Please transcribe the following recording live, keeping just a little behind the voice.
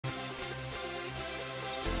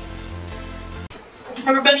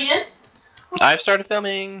Everybody in? I've started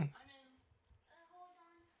filming.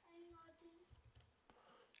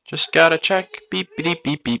 Just gotta check. Beep, beep,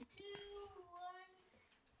 beep, beep.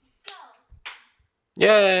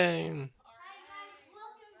 Yay!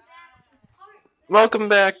 Welcome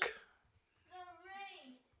back.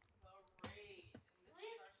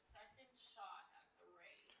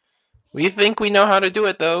 We think we know how to do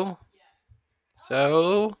it though.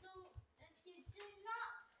 So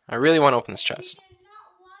I really want to open this chest.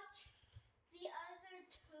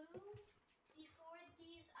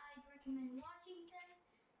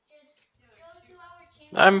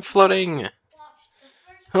 I'm floating.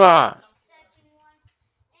 Ah.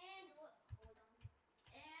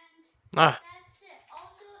 Ah.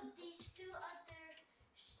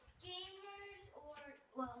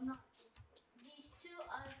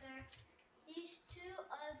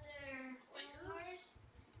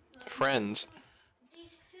 Friends.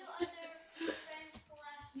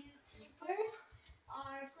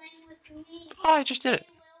 Oh, I just did it.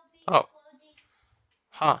 Oh.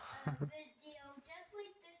 Huh.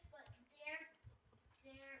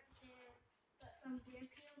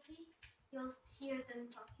 You'll hear them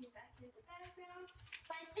talking back in the background.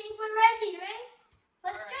 But I think we're ready, right?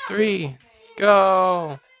 Let's jump. 3,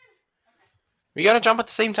 go. We gotta jump at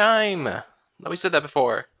the same time. No, we said that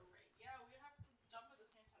before.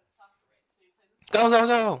 Go, go,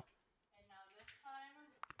 go.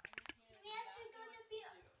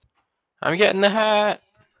 I'm getting the hat.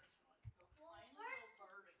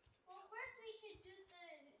 Well, first we should do the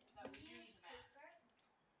newspaper.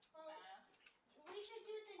 Well, we should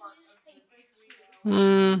do the newspaper too.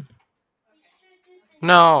 Hmm. We should do the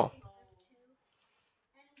No. newspaper too.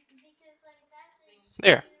 And because like that's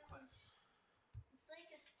There. it's like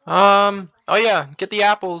a story. Oh yeah, get the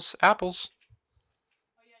apples. Apples.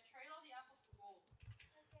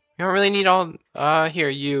 You don't really need all, here,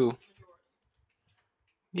 you.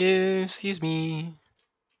 Yeah, excuse me.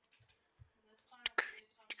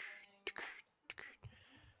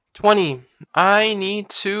 20. I need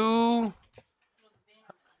to...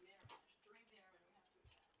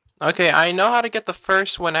 Okay, I know how to get the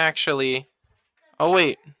first one, actually. Oh,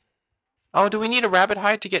 wait. Oh, do we need a rabbit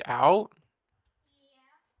hide to get out?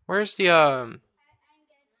 Where's the, Oh,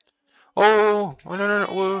 no, no,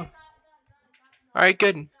 no. Whoa. Alright,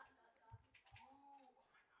 good.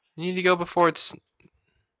 You need to go before it's...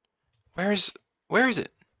 Where is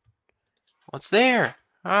it? What's there?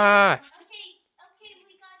 Ah. Okay,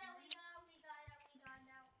 we got out.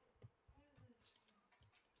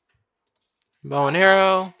 Bow and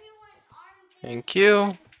arrow. Everyone armed this. Thank you.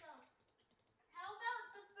 Let's go. How about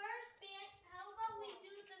the first how about we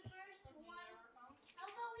do the first one? How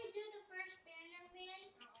about we do the first banner man?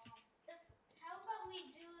 How about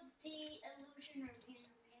we do the illusioner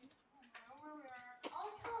banner man?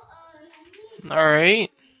 Also,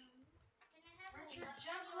 Alright. Can I have a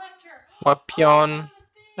gem collector? Weapon.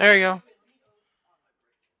 There you go.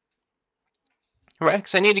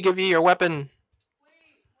 Rex, I need to give you your weapon. Wait,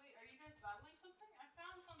 are you guys battling something? I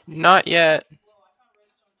found something. Not yet. Ooh,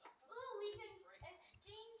 we can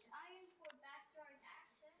exchange iron for backyard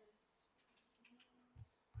access.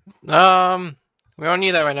 We don't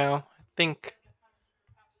need that right now. I think...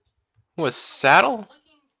 Was saddle?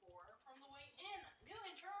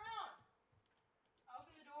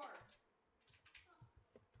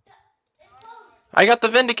 I got the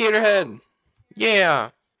Vindicator head. Yeah.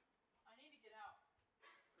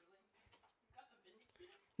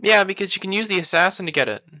 Yeah, because you can use the assassin to get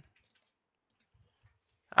it.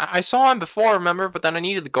 I saw him before, remember? But then I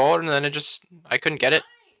needed the gold, and then I couldn't get it.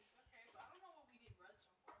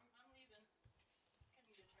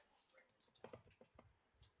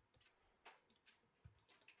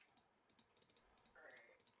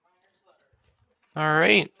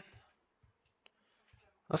 Alright.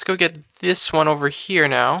 Let's go get this one over here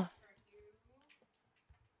now.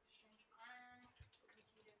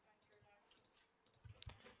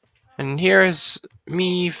 And here's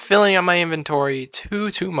me filling up my inventory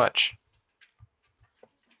too much.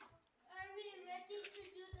 Are we ready to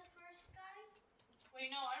do the first guy? Wait,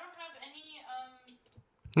 no, I don't have any,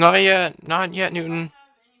 Not yet, Newton. I don't have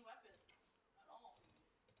any weapons at all.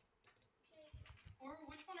 Okay.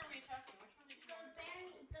 Which one are we attacking? Which one did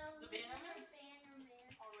you The banner man.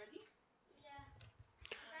 already? Yeah.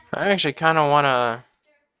 I actually kind of want to...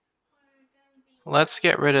 Let's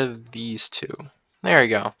get rid of these two. There we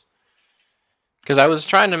go. Because I was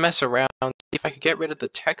trying to mess around, see if I could get rid of the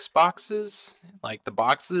text boxes, like the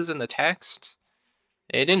boxes and the text.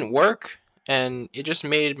 It didn't work, and it just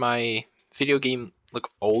made my video game look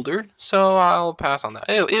older, so I'll pass on that.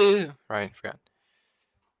 Ew, ew, ew. Right, forgot.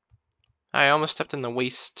 I almost stepped in the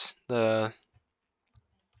waste. Let's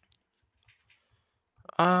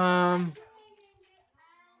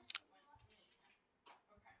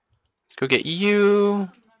go get you.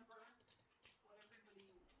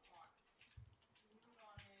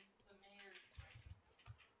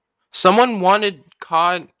 Someone wanted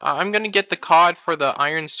cod. I'm gonna get the cod for the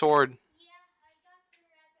iron sword. Yeah, I got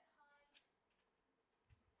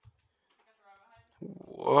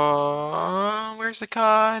the rabbit hide. Where's the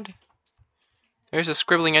cod? There's a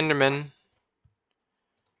scribbling enderman.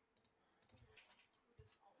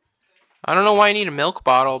 I don't know why I need a milk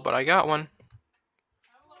bottle, but I got one.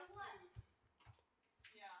 For what?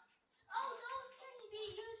 Oh, those can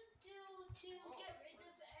be used to get rid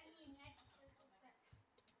of any negative effects.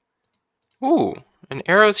 Ooh, an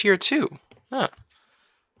arrow's here too. Huh.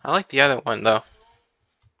 I like the other one though.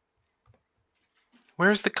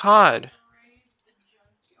 Where's the cod?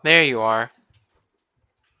 There you are.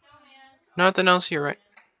 Nothing else here, right?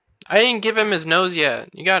 I didn't give him his nose yet.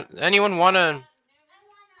 You got anyone wanna?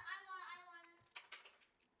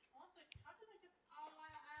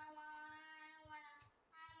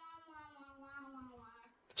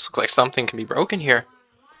 This looks like something can be broken here.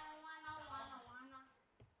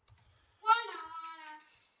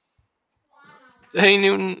 Hey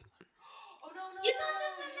Newton. You got the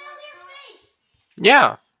familiar face.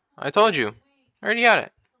 Yeah, I told you. I already got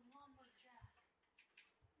it.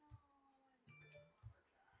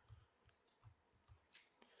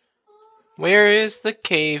 Where is the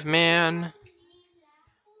caveman?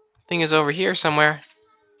 Thing is over here somewhere.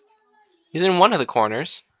 He's in one of the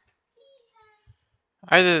corners.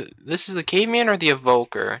 Either this is the caveman or the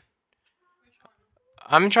evoker.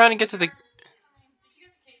 I'm trying to get to the...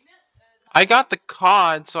 I got the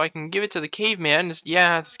cod, so I can give it to the caveman.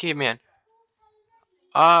 Yeah, it's the caveman.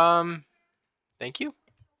 Thank you.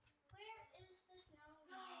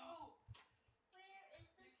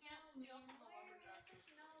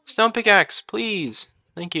 Stone pickaxe, please.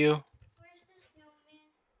 Thank you. Where's the snowman?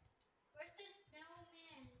 Where's the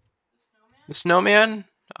snowman? The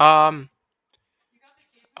snowman?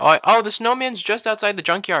 Oh, the snowman's just outside the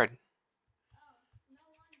junkyard. Oh, no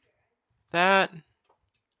wonder. That...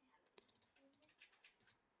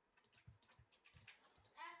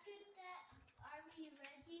 After that, are we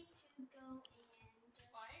ready to go and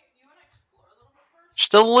fight? You want to explore a little bit first?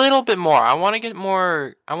 Just a little bit more. I want to get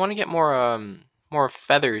more... more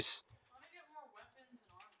feathers. I want to get more weapons and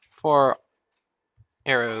armor. For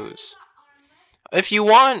arrows. If you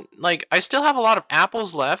want, like, I still have a lot of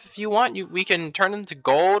apples left. If you want, we can turn them to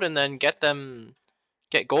gold and then get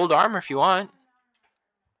gold armor if you want.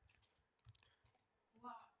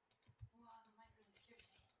 Wow, the mic really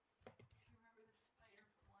scares me. I remember this spider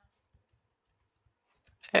from last.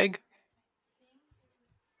 Egg.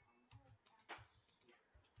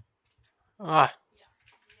 Yeah. Ah.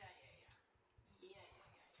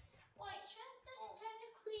 Wait, shouldn't this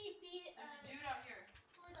technically be There's a dude out here.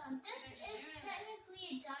 Hold on, this is technically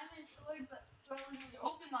a diamond sword, but frozen. This was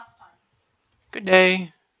open last time. Good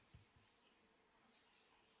day.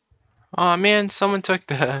 Aw, man, someone took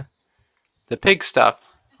the pig stuff.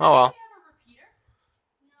 Oh well. Does anybody have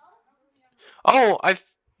a repeater? No? Oh, I've...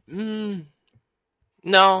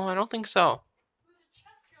 no, I don't think so. There was a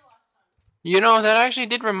chest here last time. You know, that actually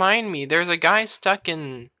did remind me. There's a guy stuck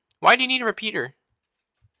in... Why do you need a repeater?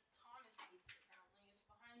 Thomas needs it, apparently. It's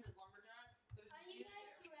behind the lumberjack. There's Are a you dude guys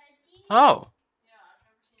there. ready? Oh. Yeah, I've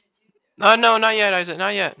never seen a dude there. No, not yet, Isaac.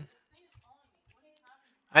 Not yet. This thing is following me. What is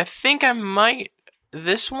happening? I think I might...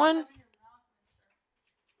 This one? Open your mouth, mister. I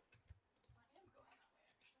am going that way,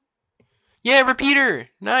 actually. Yeah, repeater.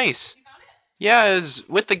 Nice. You found it? Yeah, it was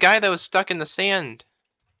with the guy that was stuck in the sand.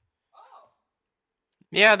 Oh.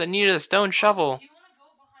 Yeah, that needed a stone shovel. Do you want to go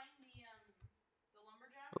behind the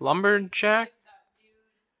lumberjack? Lumberjack? Like that dude.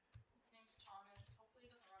 His name's Thomas. Hopefully he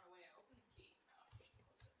doesn't run away. I opened the gate.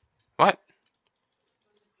 What?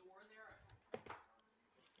 There's a door there.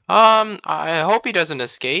 I hope he doesn't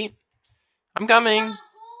escape. I'm coming. A horse.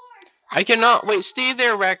 I cannot... Wait, stay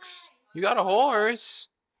there, Rex. You got a horse?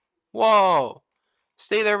 Whoa.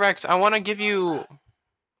 Stay there, Rex. I want to give you...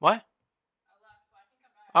 What? I left, but I think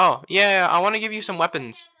I'm back. Oh, yeah, I want to give you some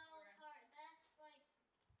weapons.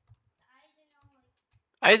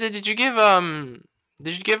 Isaac, did you give the...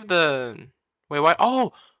 Wait, what?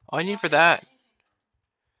 Oh, I need for that.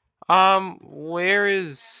 Where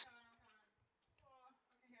is...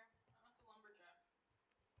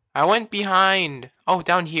 I went behind. Oh,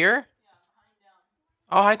 down here?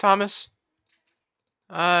 Oh, hi, Thomas.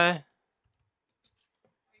 There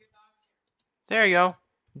you go.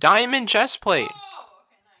 Diamond chest plate.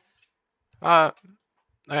 Oh, okay,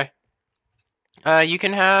 nice. Okay. You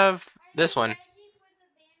can have... This one. Ready for the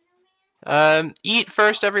banner man? Eat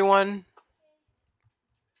first, everyone. You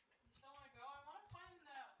still want to go? I want to find the.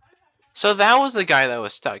 How did I find So that was the guy that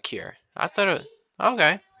was stuck here. I thought it. Okay.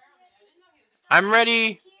 Apparently, I didn't know he was. I'm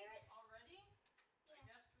ready. Carrots. Already? I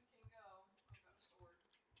guess we can go. I've got a sword.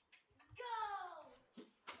 Go!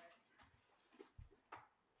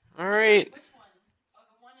 All right. Which one? Oh,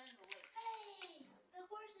 the one in the lake. Hey, the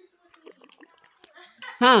horse is with me.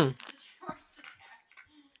 Hmm. Does your horse attack?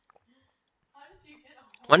 How did you get a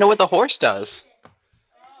horse? Wonder what the horse does. The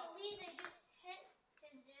lead, they just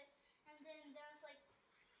hit it, and then there's like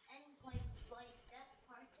death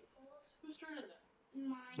particles. Whose turn is it?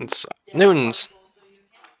 Mine. It's Death Newton's. particles, so you hit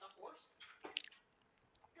the horse?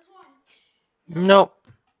 This one. Nope.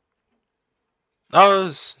 Oh,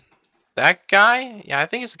 is that guy? Yeah, I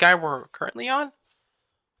think it's the guy we're currently on. I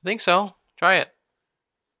think so. Try it.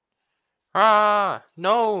 Ah,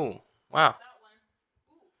 no. Wow. That one.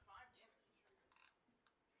 Ooh, 5 damage.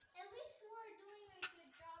 At least we're doing a good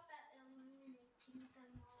job at eliminating them all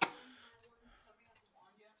one by one. Toby has a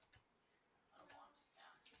wand yet? Not a wand,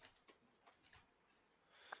 staff.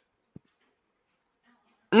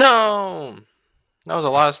 No. That was a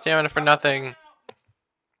lot of stamina for nothing.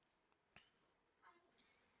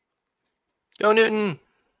 Go, Newton.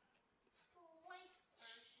 Slice.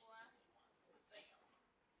 There's the last one. Damn.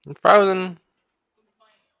 I'm frozen. Bam.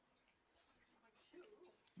 Like 2.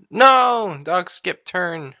 No. Dog skip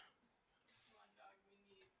turn. Come on, dog.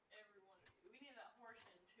 We need every one of you. We need that horse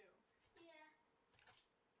in, too.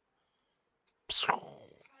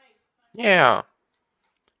 Nice. Yeah.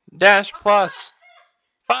 Dash plus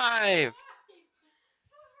 5.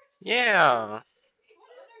 Yeah. What other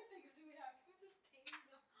things do we have? Can we just tame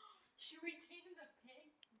the... Should we tame the pig?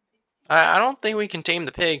 I don't think we can tame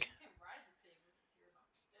the pig. You can ride the pig with your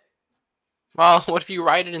stick. Well, what if you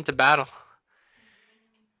ride it into battle?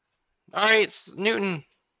 Alright, Newton.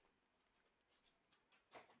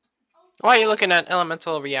 Why are you looking at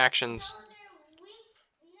elemental reactions? So their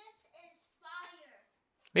weakness is fire.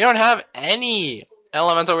 We don't have any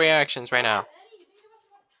elemental reactions right now. Eddie, think of us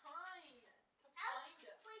enough time to find it.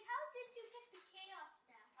 Like, how did you get the chaos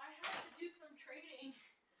staff? I had to do some trading.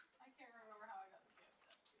 I can't remember how I got the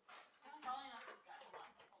chaos stuff. It's probably not this guy. Hold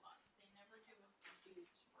on, hold on. They never give us the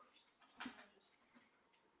dudes first. I'm gonna just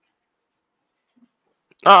this guy.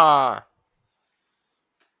 Ah.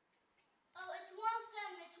 Oh, it's one of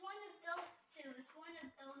them. It's one of those two. It's one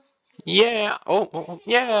of those two. Yeah. Oh,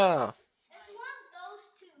 yeah. It's one of those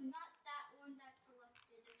two, not that one that's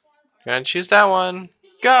selected. It's one of those. Gonna choose that one.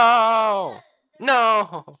 Go.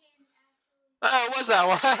 No. Oh, it was that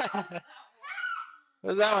one. It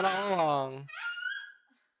was that one all along.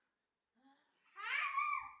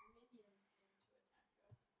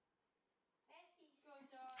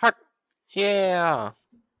 Heart. Yeah.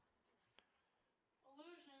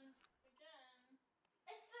 Illusions again.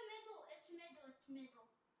 It's the middle. It's middle. It's middle.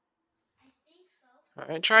 I think so.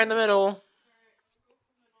 Alright, try in the middle. Alright, we'll go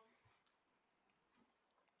for middle.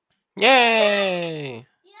 Yay. Yes,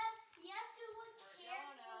 you have to look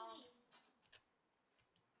carefully.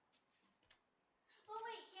 But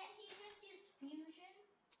wait, can't he just use fusion?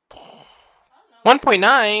 I don't know.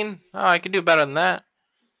 1.9. Oh, I could do better than that.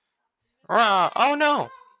 Oh no.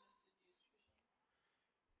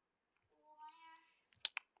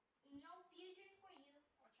 No fusion for you.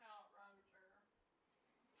 Watch out,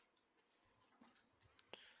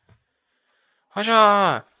 Roger.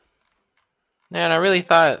 Haja. Man, I really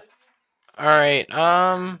thought. Alright,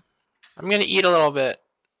 I'm gonna eat a little bit.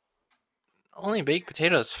 Only baked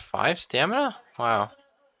potatoes, 5 stamina? Wow.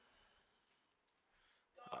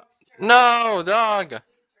 No, dog.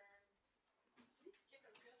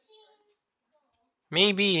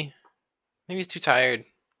 Maybe. Maybe he's too tired.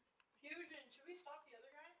 Fusion, should we stop the other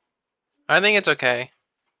guy? I think it's okay.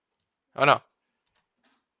 Oh no.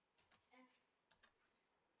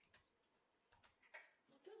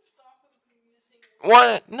 We can stop him from using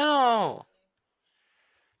What? No.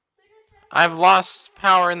 I've lost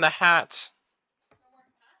power in the hat.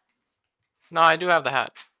 No, I do have the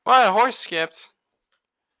hat. What? A horse skipped.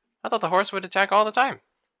 I thought the horse would attack all the time.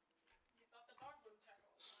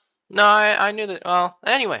 No, I knew that. Well,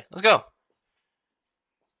 anyway, let's go.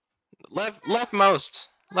 Leftmost.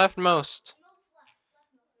 Leftmost.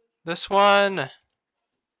 This one.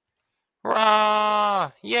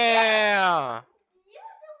 Rah! Yeah! You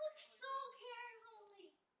have to look so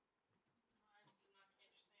carefully.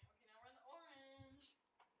 Okay, now we're in the orange.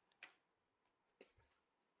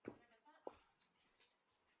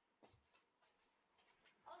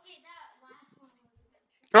 Okay, that last one was a bit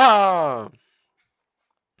tricky. Rah!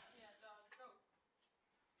 Yeah, dog, go.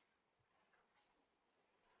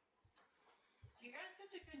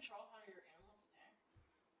 to control how your animals attack?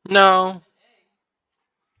 No. An egg.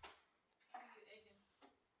 How do you egg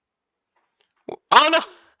him? Oh no!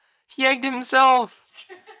 He egged himself!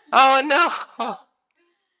 Oh no!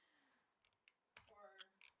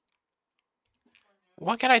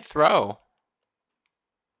 What can I throw?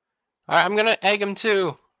 Alright, I'm gonna egg him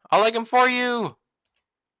too. I'll egg him for you!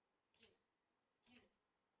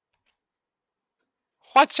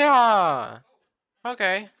 Whatcha?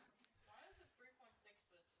 Okay. Why is it 3.6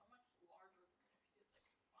 but it's so much larger than if you did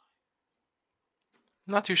like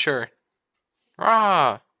 5? Not too sure.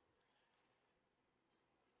 Rah!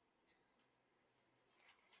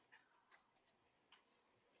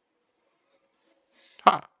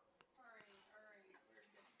 Ha! Alright, we're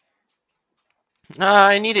getting there.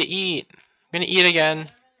 I need to eat. I'm gonna eat again.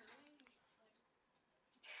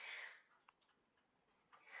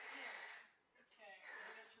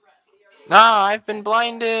 Ah, I've been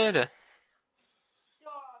blinded. Dog,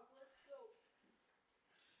 let's go.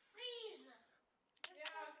 Freeze! Yeah,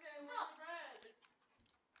 okay, we're in the red.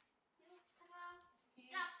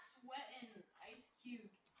 He's sweating ice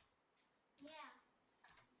cubes. Yeah.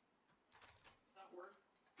 Does that work?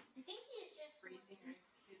 I think he's just Freezing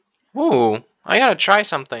ice cubes. Ooh, I gotta try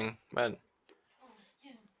something, but Oh,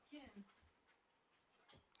 get him, get him.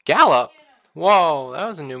 gallop. Get him. Whoa, that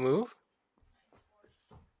was a new move.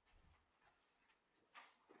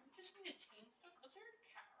 Nice horse. We just need to tame stuff. Was there a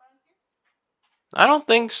cat around here? I don't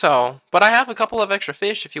think so, but I have a couple of extra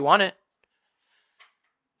fish if you want it.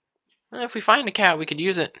 If we find a cat, we could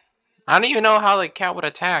use it. I don't even know how the cat would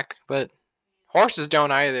attack, but horses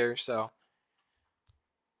don't either, so.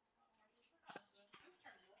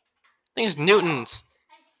 I think it's Newton's.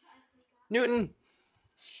 I forgot. Newton.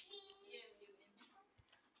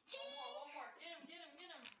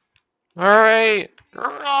 Alright.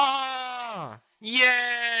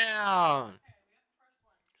 Yeah.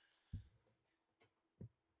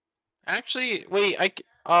 Actually, wait,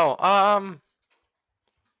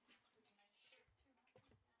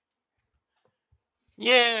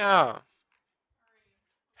 yeah.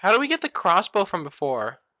 How do we get the crossbow from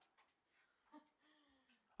before?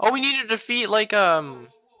 Oh, we need to defeat,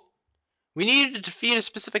 we needed to defeat a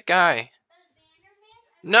specific guy.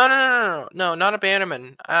 No, not a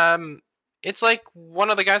bannerman. It's like one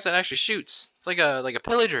of the guys that actually shoots. It's like a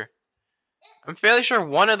pillager. I'm fairly sure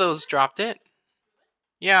one of those dropped it.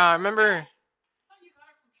 Yeah, I remember.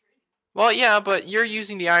 Well, yeah, but you're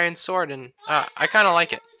using the iron sword, and I kind of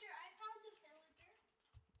like it.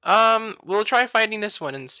 We'll try fighting this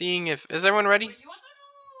one and seeing if is everyone ready?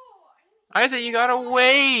 Isaac, you gotta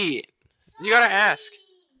wait. You gotta ask.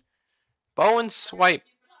 Bow and swipe.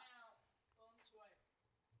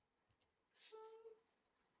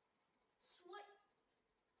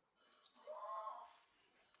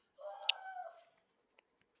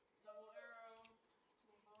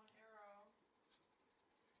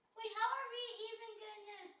 Wait, how are we even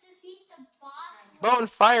gonna defeat the boss? Bow and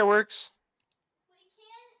fireworks. We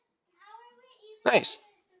can't. How are we even Nice. gonna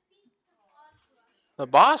defeat the boss rush? The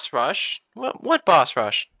boss rush? What boss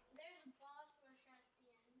rush? There's a boss rush at the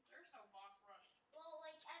end. There's no boss rush. Well,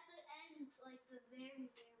 like at the end, like the very, very end.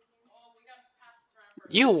 Oh, we gotta pass this around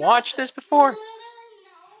first. You watched this before? No,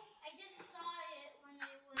 I just saw it when I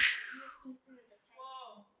was looking through the text.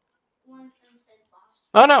 Whoa. One of them said boss.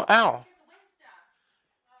 Oh no, ow. Get the wing staff.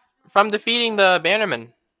 No. From defeating the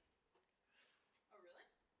bannerman. Oh, really?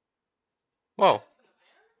 Whoa.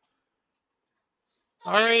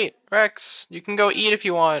 Alright, Rex, you can go eat if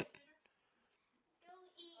you want. Go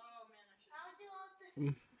eat. Oh man, I should. I'll do all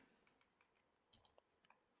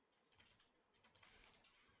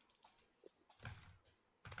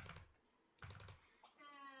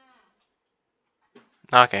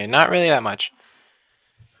the. Okay, not really that much.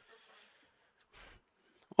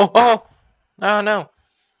 Oh, oh no.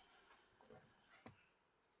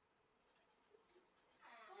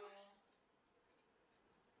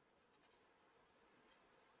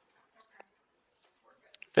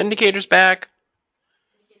 Vindicator's back.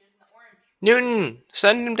 Indicators in the orange. Newton,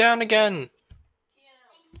 send him down again. I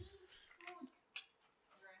need food.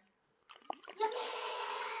 Okay.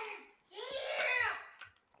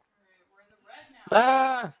 Alright, we're in the red now.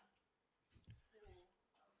 Ah! Cool.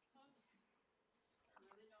 That was close. I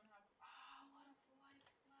really don't have a lot of life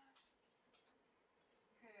left.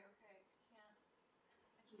 Okay, can't.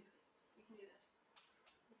 I can do this. We can do this.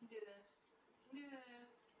 We can do this. We can do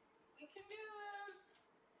this. We can do this.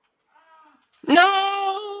 Ah. No!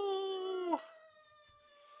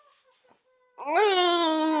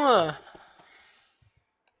 Ah!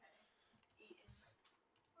 Eaten.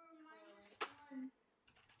 For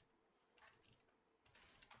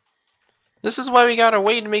 -1. This is why we gotta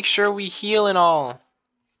wait to make sure we heal and all. Hey,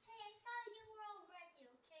 I thought you were already,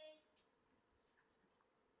 okay?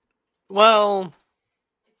 Well,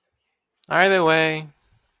 either way.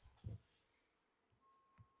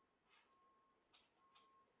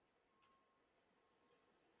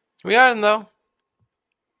 We got him though.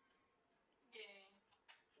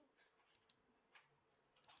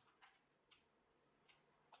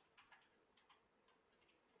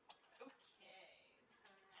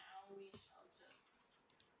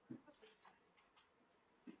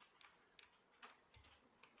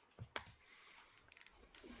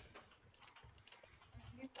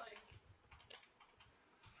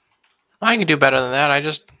 I can do better than that. I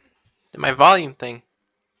just did my volume thing.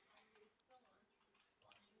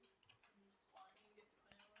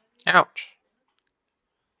 Ouch.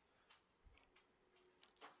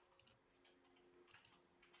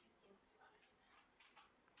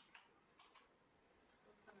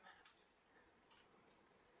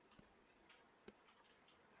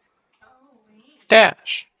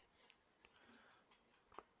 Dash.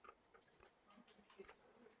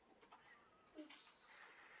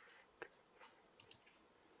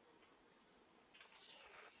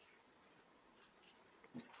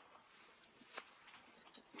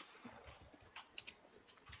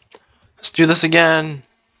 Let's do this again.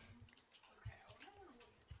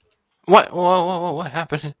 What? Whoa, whoa, whoa, what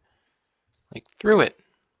happened? Like, through it.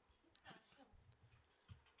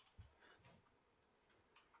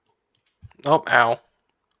 Oh, ow. I want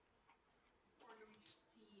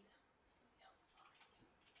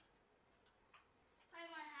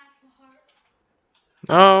half a heart.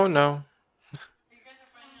 Oh, no.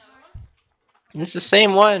 It's the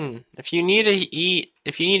same one. If you need to eat,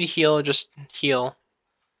 if you need to heal, just heal.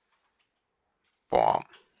 Bomb.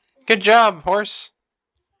 Good job, horse.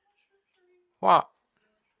 Wow.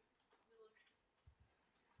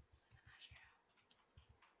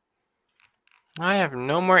 I have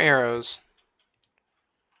no more arrows.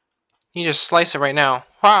 You just slice it right now.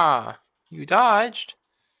 Wah! You dodged.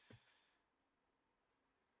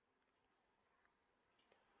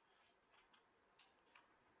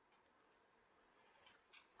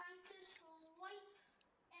 Time to swipe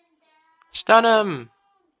and down. Stun him.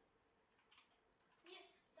 Yes,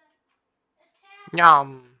 the attack.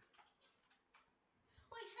 Yum.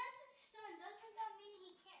 Wait, since it's stunned, doesn't that mean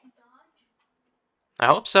he can't dodge? I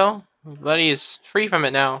hope so. But he's free from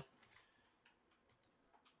it now.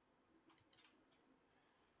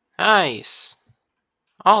 Nice.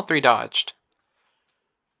 All three dodged.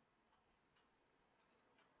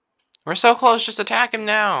 We're so close, just attack him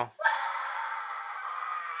now.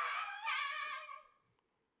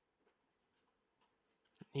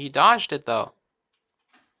 He dodged it though.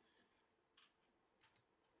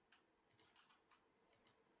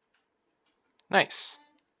 Nice.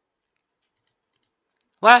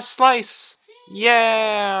 Last slice.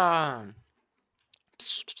 Yeah.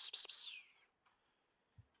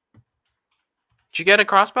 Did you get a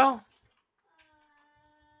crossbow?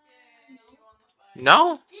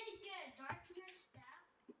 No? Did get a darkness staff?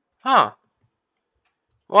 Huh.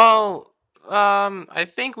 Well, I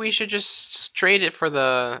think we should just trade it for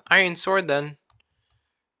the iron sword then.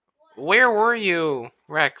 Where were you,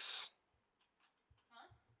 Rex?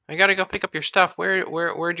 I gotta go pick up your stuff.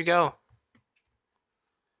 Where'd you go?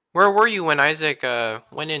 Where were you when Isaac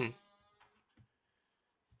went in?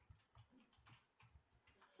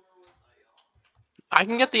 I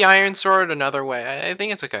can get the iron sword another way. I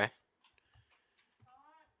think it's okay. I got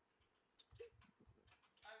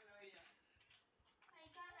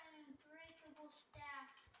an unbreakable staff.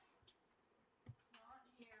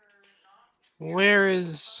 Where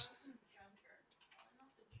is...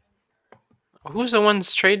 Who's the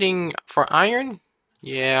ones trading for iron?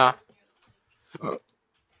 Yeah.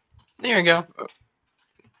 There you go.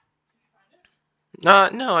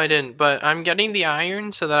 No, I didn't, but I'm getting the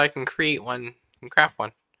iron so that I can create one, and craft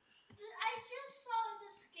one. I just saw the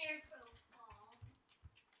scarecrow fall.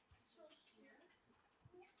 So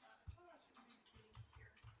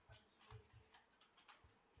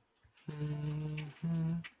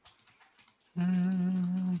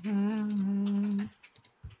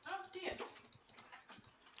here.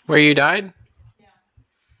 Where you died?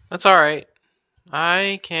 That's alright.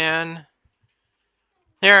 I can...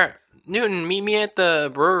 Here, Newton, meet me at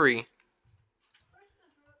the brewery. Where's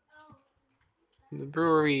the oh. The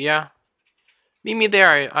brewery, yeah. Meet me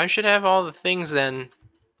there. I should have all the things then.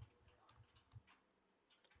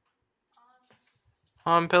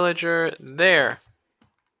 On pillager, there.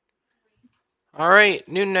 Alright,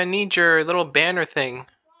 Newton, I need your little banner thing. Why?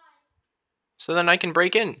 So then I can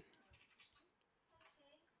break in. Okay.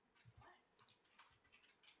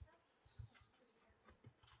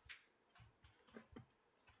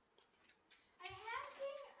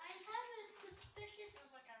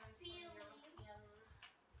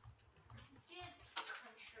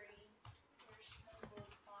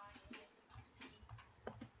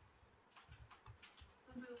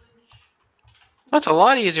 That's a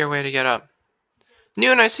lot easier way to get up.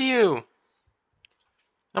 Noon, I see you.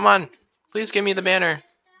 Come on. Please give me the banner.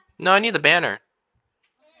 No, I need the banner.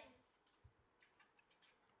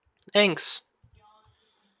 Thanks.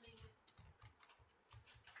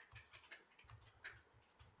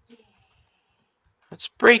 Let's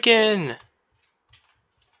break in.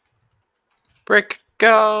 Brick,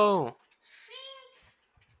 go.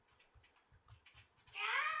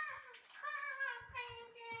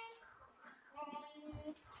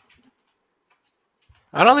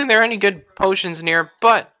 I don't think there are any good potions near,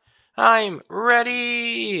 but I'm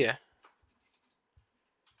ready.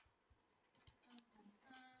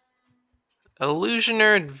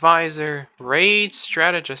 Illusioner Advisor, Raid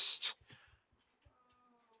Strategist,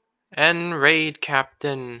 and Raid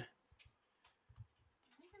Captain.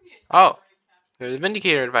 Oh, there's a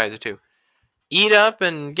Vindicator Advisor too. Eat up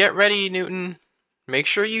and get ready, Newton. Make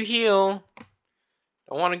sure you heal.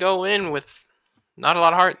 Don't want to go in with not a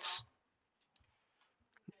lot of hearts.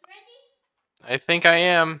 I think I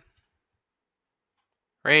am.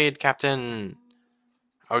 Raid Captain.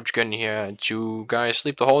 How'd you get in here? Did you guys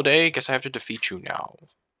sleep the whole day? Guess I have to defeat you now.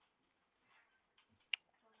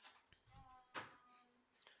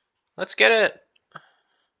 Let's get it.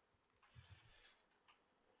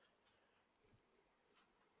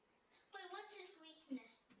 Wait, what's his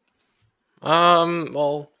weakness?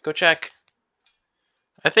 Well, go check.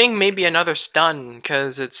 I think maybe another stun,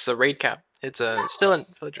 because it's a raid cap. It's a No, still in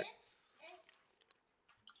villager.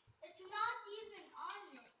 It's not even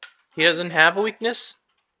on it. He doesn't have a weakness?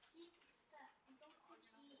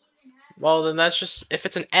 Well, then that's just, if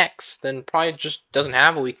it's an X, then probably just doesn't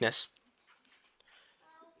have a weakness.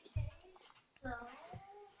 Okay, so.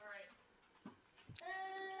 Alright.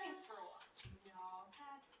 Thanks for watching, y'all.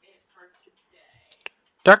 That's it for today.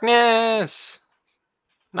 Darkness!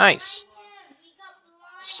 Nice. He got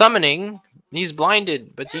blind. Summoning. He's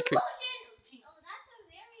blinded, but he could. Illusion! Oh, that's a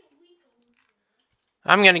very weak illusion.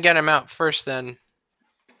 I'm gonna get him out first then.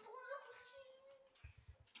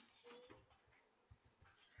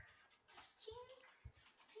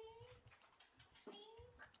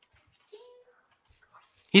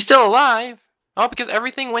 He's still alive. Oh, because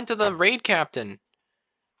everything went to the raid captain.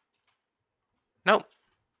 Nope.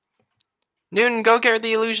 Noon, go get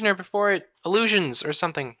the illusioner before it illusions or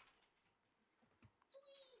something.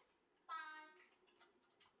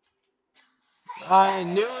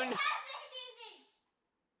 Noon.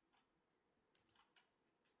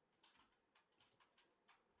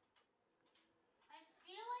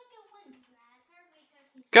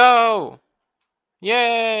 Go!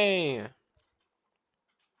 Yay!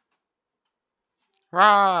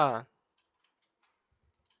 Rah!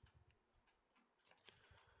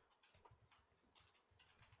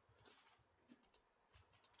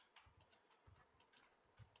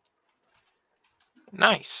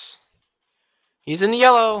 Nice. He's in the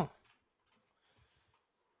yellow.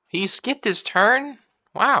 He skipped his turn?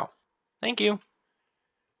 Wow. Thank you.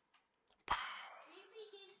 Maybe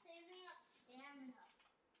he's saving up stamina.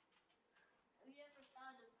 Have you ever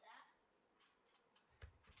thought of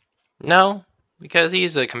that? No, because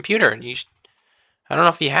he's a computer. I don't know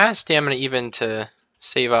if he has stamina even to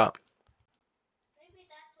save up. Maybe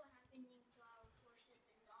that's what happened to our horses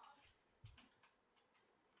and dogs.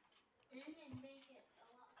 Then it make it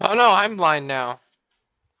a lot. Oh no, I'm blind now.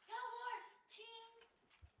 Go horse! Ching!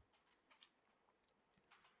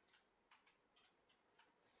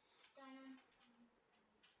 Stun him.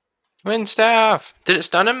 Wind staff. Did it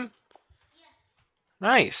stun him? Yes,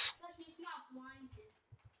 Nice. but he's not blinded.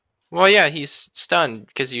 Well, yeah, he's stunned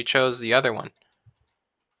because you chose the other one.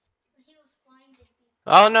 But he was blinded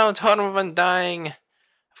before. Oh no, Totem of Undying.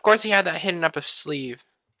 Of course he had that hidden up his sleeve.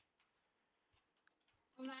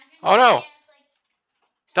 Imagine Oh if no. he had, like,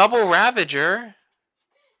 Double Ravager.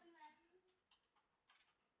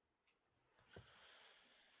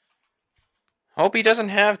 Hope he doesn't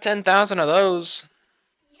have 10,000 of those.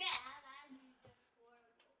 yeah, that'd be just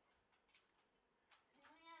horrible. I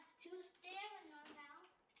only have 2 stamina now.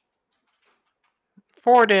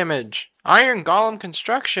 4 damage. Iron Golem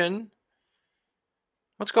Construction.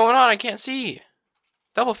 What's going on? I can't see.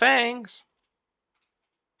 Double Fangs.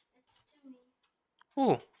 It's to me.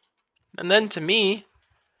 Ooh. And then to me.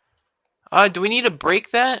 Do we need to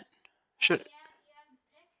break that? Should Yeah, you have a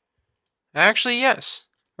pick? actually, yes.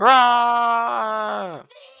 Rah!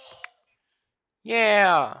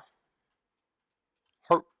 Yeah.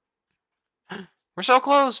 Hor- We're so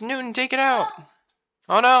close. Newton, take it out.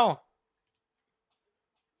 Oh no.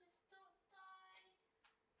 Just don't die.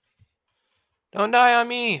 Don't die on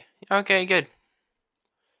me. Okay, good.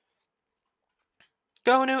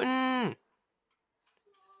 Go, Newton.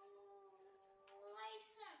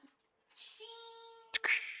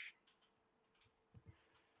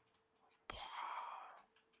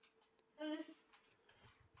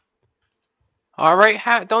 Alright,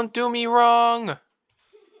 Hat, don't do me wrong.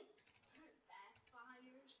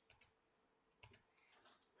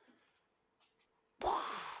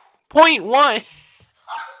 Point one.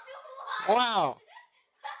 Wow.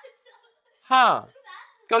 Huh.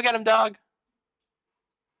 Go get him, dog.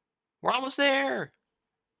 We're almost there.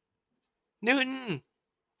 Newton,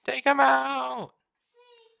 take him out.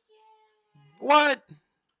 What?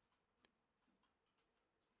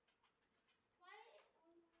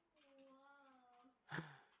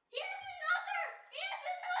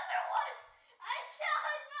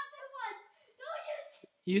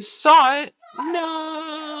 You saw it? No.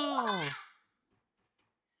 Whenever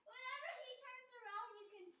he turns around, you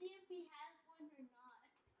can see if he has one or not.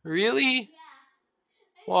 Really? Yeah.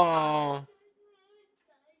 Whoa.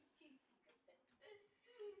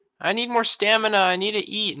 I need more stamina. I need to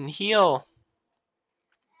eat and heal.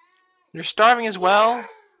 You're starving as well?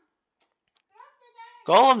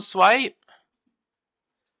 Golem swipe?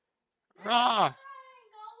 Ah.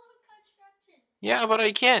 Yeah, but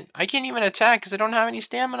I can't even attack because I don't have any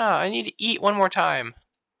stamina. I need to eat one more time.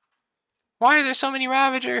 Why are there so many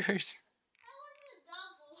Ravagers?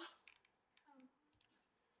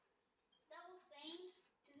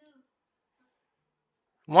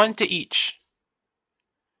 One to each.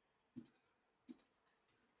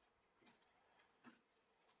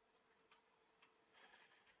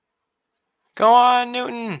 Go on,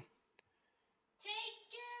 Newton.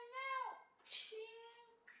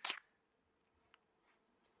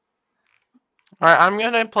 Alright, I'm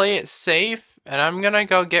gonna play it safe, and I'm gonna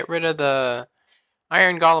go get rid of the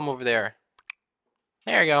Iron Golem over there.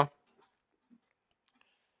 There you go.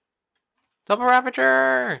 Double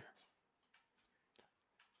Ravager!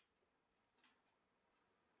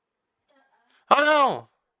 Oh no!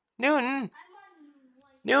 Newton!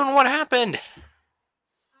 Newton, what happened?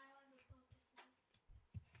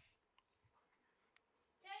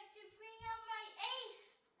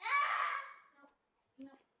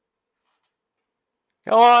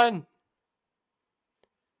 Go on!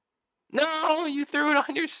 No! You threw it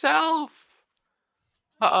on yourself!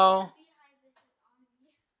 Uh-oh.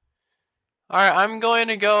 Alright,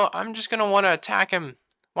 I'm just gonna want to attack him.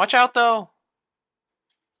 Watch out, though!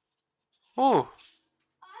 Ooh.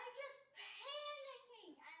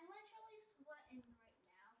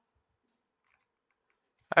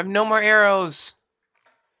 I have no more arrows.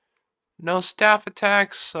 No staff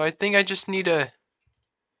attacks, so I think I just need to...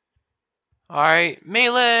 Alright,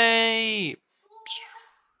 melee!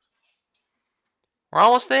 We're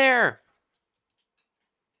almost there!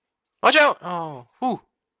 Watch out! Oh, whew.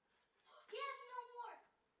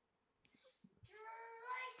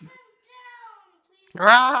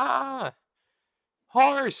 Rah!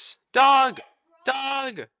 Horse! Dog!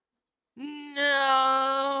 Dog!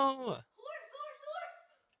 No!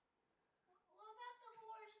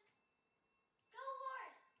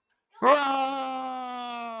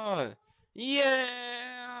 Rah! Yeah!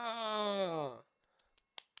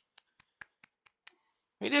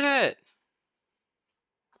 We did it!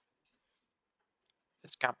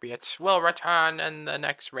 This copyright will return and the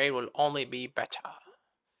next raid will only be better.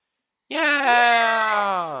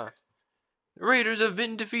 Yeah! The raiders have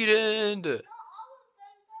been defeated!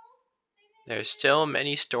 There's still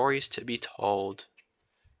many stories to be told.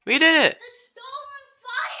 We did it!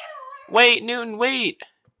 Wait, Newton, wait!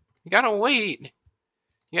 You gotta wait!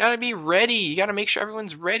 You gotta be ready! You gotta make sure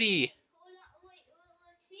everyone's ready!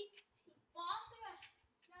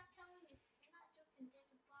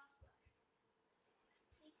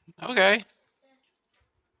 Okay.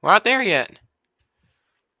 We're not there yet.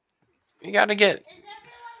 We gotta get... Is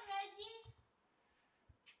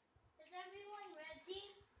everyone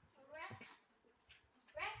ready? Rex?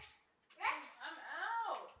 I'm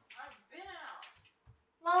out. I've been out.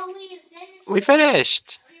 Well, we finished. We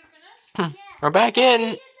finished! Oh, you finished? Yeah. We're back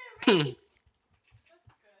in! Ready?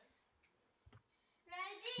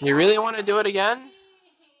 You really want to do it again? Wait.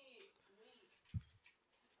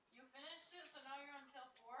 You finished it, so now you're on tail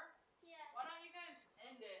 4? Yeah. Why don't you guys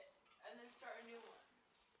end it and then start a new one?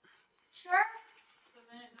 Sure. So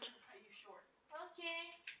then it doesn't cut you short.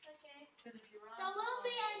 Okay. Because if you run So we'll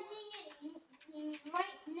be ending it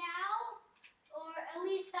right now, or at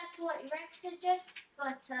least that's what Rex suggests.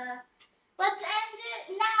 But let's end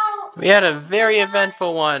it now. We had a very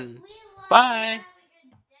eventful one. Bye!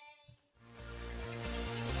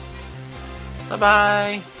 Have a good day.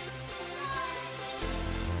 Bye-bye!